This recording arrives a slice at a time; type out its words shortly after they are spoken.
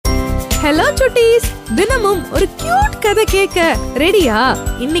Hello சுட்டீஸ், தினமும் ஒரு cute கதை கேட்க ரெடியா?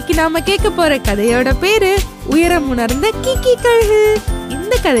 இன்னைக்கு நாம கேட்க போற கதையோட பேரு உயரம் உணர்ந்த கீக்கி கழுகு.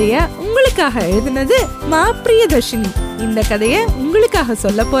 இந்த கதைய உங்களுக்காக எழுதுனது மா பிரியதர்ஷினி. இந்த கதைய உங்களுக்காக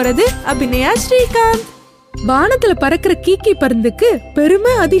சொல்ல போறது அபிநயா ஸ்ரீகாந்த். வானத்துல பறக்கிற கீக்கி பருந்துக்கு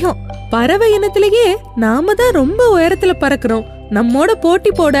பெருமை அதிகம். பறவை இனத்திலேயே நாம தான் ரொம்ப உயரத்துல பறக்கிறோம். நம்மோட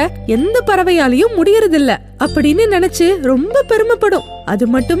போட்டி போட எந்த பறவையாலையும் முடியறதில்ல அப்படின்னு நினைச்சு ரொம்ப பெருமைப்படும். அது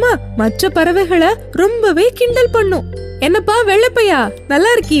மட்டுமா மற்ற பறவைகளை ரொம்பவே கிண்டல் பண்ணும். என்னப்பா வெள்ளப்பையா, நல்லா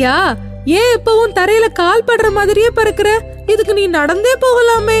இருக்கியா? ஏன் எப்பவும் தரையில கால் படுற மாதிரியே பறக்குற? இதுக்கு நீ நடந்தே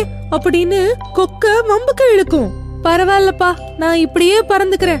போகலாமே அப்படின்னு கொக்க வம்புக்கு இழுக்கும். பரவாயில்லப்பா, நான் இப்படியே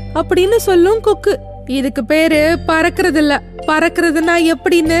பறந்துக்கிறேன் அப்படின்னு சொல்லும் கொக்கு. இதுக்கு பேரு பறக்கிறது இல்ல, பறக்கிறதுனா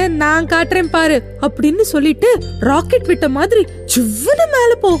எப்படின்னு நான் காட்டுறேன் பாரு அப்படின்னு சொல்லிட்டு ராக்கெட் விட்ட மாதிரி சுவ்வன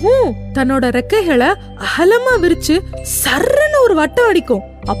மேல போகும். தன்னோட ரெக்கைகளை அகலமா விரிச்சு சர்றன்னு ஒரு வட்டம் அடிக்கும்.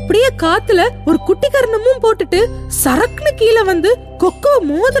 அப்படியே காத்துல ஒரு குட்டி கர்ணமும் போட்டுட்டு சரக்குன்னு கீழே வந்து கொக்கோ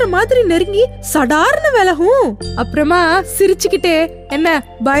மோதிர மாதிரி நெருங்கி சடார்னு விலகும். அப்புறமா சிரிச்சுக்கிட்டே, என்ன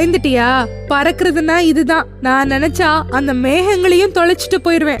பயந்துட்டியா? பறக்கிறதுனா இதுதான். நான் நினைச்சா அந்த மேகங்களையும் தொலைச்சிட்டு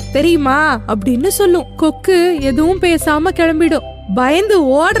போயிருவேன் தெரியுமா அப்படின்னு சொல்லும். கொக்கு எதுவும் பேசாம கிளம்பிடும். பயந்து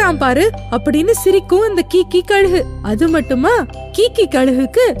ஓடுறான் பாரு அப்படின்னு சிரிக்கும் இந்த கீக்கி கழுகு. அது மட்டுமா, கீக்கி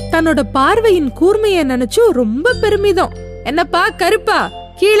கழுகுக்கு தன்னோட பார்வையின் கூர்மைய நினைச்சு ரொம்ப பெருமிதம். என்னப்பா கருப்பா,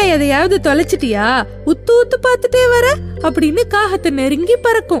 கீழே எதையாவது தொலைச்சிட்டியா? உத்து உத்து பாத்துட்டே வர அப்படின்னு காகத்தை நெருங்கி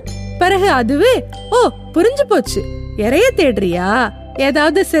பறக்கும். பிறகு அதுவே, ஓ புரிஞ்சு போச்சு, இறைய தேடுறியா?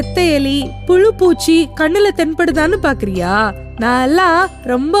 ஏதாவது செத்த எலி புழு பூச்சி கண்ணுல தென்படுதான்னு பாக்குறியா? நான் எல்லாம்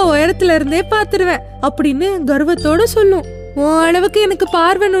ரொம்ப உயரத்துல இருந்தே பாத்துருவேன் அப்படின்னு கர்வத்தோட சொல்லும். உன் அளவுக்கு எனக்கு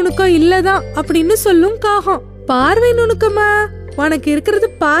பார்வை நுணுக்கம் இல்லதான் அப்படின்னு சொல்லும் காகம். பார்வை நுணுக்கமா? உனக்கு இருக்கிறது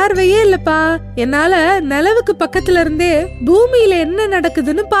பார்வையே இல்லப்பா. என்னால நிலவுக்கு பக்கத்துல இருந்தே பூமியில என்ன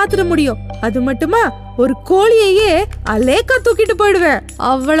நடக்குதுன்னு பாத்துட முடியும். அது மட்டுமா, ஒரு கோழியையே அலேக்கா தூக்கிட்டு போயிடுவேன்.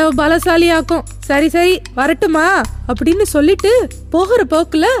 அவ்வளவு பலசாலியாக்கும். சரி சரி வரட்டுமா அப்படின்னு சொல்லிட்டு போகிற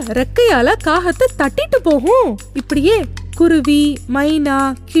போக்குல ரெக்கையால காகத்தை தட்டிட்டு போகும். இப்படியே குருவி, மைனா,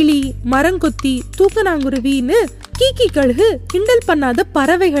 கிளி, மரங்கொத்தி, தூக்கணாங்குருவின்னு கீக்கி கழுகு கிண்டல் பண்ணாத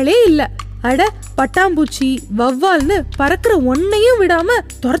பறவைகளே இல்ல. அட பட்டாம்பூச்சி, வவ்வால்னு பறக்கிற ஒன்னையும் விடாம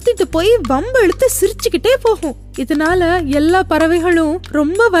துரத்திட்டு போய் வம்பு இழுத்து சிரிச்சுக்கிட்டே போகும். இதனால எல்லா பறவைகளும்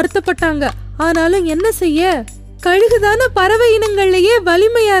ரொம்ப வருத்தப்பட்டாங்க. ஆனாலும் என்ன செய்ய? கழுகுதான பறவை இனங்கள்லயே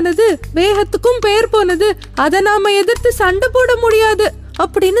வலிமையானது, வேகத்துக்கும் பெயர் போனது. அத நாம எதிர்த்து சண்டை போட முடியாது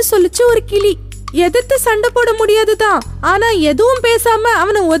அப்படின்னு சொல்லிச்சு ஒரு கிளி. எதிர்த்து சண்டை போட முடியாதுதான், ஆனா எதுவும் பேசாம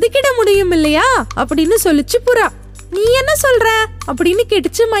அவனை ஒதுக்கிட முடியும் இல்லையா அப்படின்னு சொல்லிச்சு புறா. நீ என்ன சொல்ற அப்படின்னு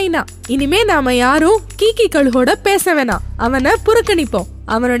கேட்டுச்சு மைனா. இனிமே நாம யாரும் கீக்கி கழுகோட பேச வேணாம், அவனை புறக்கணிப்போம்.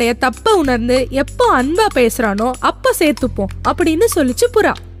 அவனுடைய தப்ப உணர்ந்து எப்போ அன்பா பேசுறானோ அப்ப சேர்த்துப்போம் அப்படின்னு சொல்லிச்சு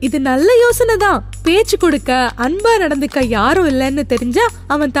புறா. இது நல்ல யோசனை தான். பேச்சு கொடுக்க அன்பா நடந்துக்க யாரும் இல்லைன்னு தெரிஞ்சா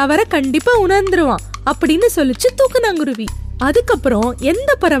அவன் தவற கண்டிப்பா உணர்ந்துருவான் அப்படின்னு சொல்லிச்சு தூக்கணாங்குருவி. அதுக்கப்புறம்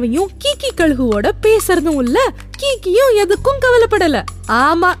எந்த பறவையும் கீக்கி கழுகுவோட பேசுறதும் இல்ல, கீக்கியும் எதுக்கும் கவலைப்படல.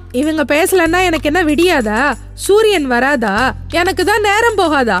 ஆமா, இவங்க பேசலன்னா எனக்கு என்ன விடியாதா? சூரியன் வராதா? எனக்கு தான் நேரம்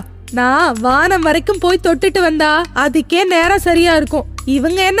போகாதா? நான் வானம் வரைக்கும் போய் தொட்டுட்டு வந்தா அதுக்கே நேரம் சரியா இருக்கும்.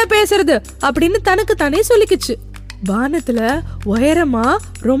 இவங்க என்ன பேசுறது அப்படின்னு தனக்கு தானே சொல்லிக்குச்சு. வானத்துல உயரமா,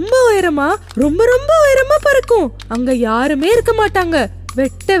 ரொம்ப உயரமா, ரொம்ப ரொம்ப உயரமா பறக்கும். அங்க யாருமே இருக்க மாட்டாங்க.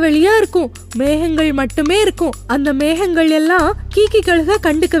 வெட்ட வெளியா இருக்கும். மேகங்கள் மட்டுமே இருக்கும். அந்த மேகங்கள் எல்லாம் கீக்கி கழுக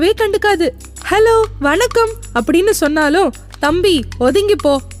கண்டுக்கவே கண்டுக்காது. ஹலோ வணக்கம் அப்படின்னு சொன்னாலும், தம்பி ஒதுங்கி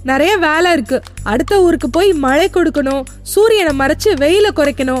போ, நிறைய வேலை இருக்கு, அடுத்த ஊருக்கு போய் மழை கொடுக்கணும், சூரியனை மறைச்சு வெயில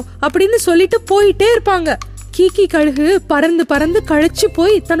குறைக்கணும் அப்படின்னு சொல்லிட்டு போயிட்டே இருப்பாங்க. கீக்கி கழுகு பறந்து பறந்து கழிச்சு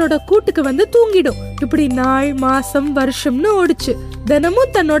போய் தன்னோட கூட்டுக்கு வந்து தூங்கிடும். இப்படி நாள், மாசம், வருஷம்னு ஓடிச்சு.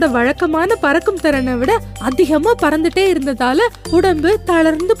 தினமும் தன்னோட வழக்கமான பறக்கும் திறனை விட அதிகமா பறந்துட்டே இருந்ததால உடம்பு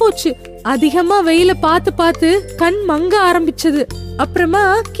தளர்ந்து போச்சு. அதிகமா வெயில பார்த்து பார்த்து கண் மங்க ஆரம்பிச்சது. அப்புறமா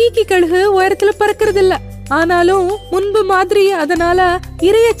கீக்கி கழுகு உயரத்துல பறக்கிறது இல்ல. ஆனாலும் முன்பு மாதிரி அதனால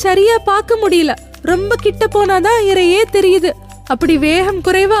இரைய சரியா பார்க்க முடியல. ரொம்ப கிட்ட போனாதான் இரையே தெரியுது. அப்படி வேகம்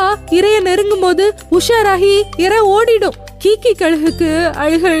குறைவா இரைய நெருங்கும் போது உஷாராகி இரை ஓடிடும். கீக்கி கழுகுக்கு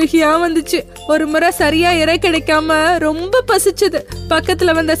அழுகியா வந்துச்சு. ஒரு முறை சரியா இரை கிடைக்காம ரொம்ப பசிச்சது.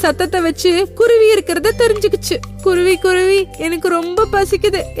 பக்கத்துல வந்த சத்தத்தை வச்சு குருவி இருக்கிறத தெரிஞ்சுக்குச்சு. குருவி குருவி, எனக்கு ரொம்ப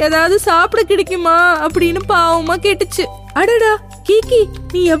பசிக்குது, ஏதாவது சாப்பிட கிடைக்குமா அப்படின்னு பாவமா கேட்டுச்சு. அடடா கீக்கி,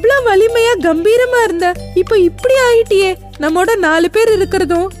 நீ எவ்வளவு வலிமையா கம்பீரமா இருந்த, இப்ப இப்படி ஆயிட்டியே. நம்மோட 4 பேர்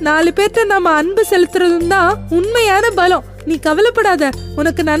இருக்கிறதும் 4 பேர்ட்ட நாம அன்பு செலுத்துறதும் தான் உண்மையான பலம். நீ கவலைப்படாத,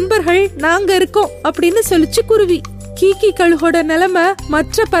 உனக்கு நண்பர்கள் நாங்க இருக்கோம் அப்படின்னு சொல்லிச்சு குருவி. கீக்கி கழுகோட நிலைமை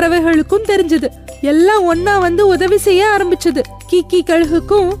மற்ற பறவைகளுக்கும் தெரிஞ்சது. எல்லாம் ஒன்னா வந்து உதவி செய்ய ஆரம்பிச்சது. கீக்கி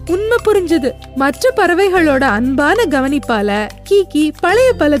கழுகுக்கும் உண்மை புரிஞ்சது. மற்ற பறவைகளோட அன்பான கவனிப்பால கீக்கி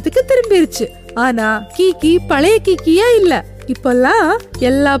பழைய பலத்துக்கு திரும்பிருச்சு. ஆனா கீக்கி பழைய கீக்கியா இல்ல. இப்பெல்லாம்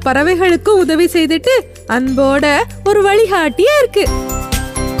எல்லா பறவைகளுக்கும் உதவி செய்துட்டு அன்போட ஒரு வழிகாட்டியா இருக்கு.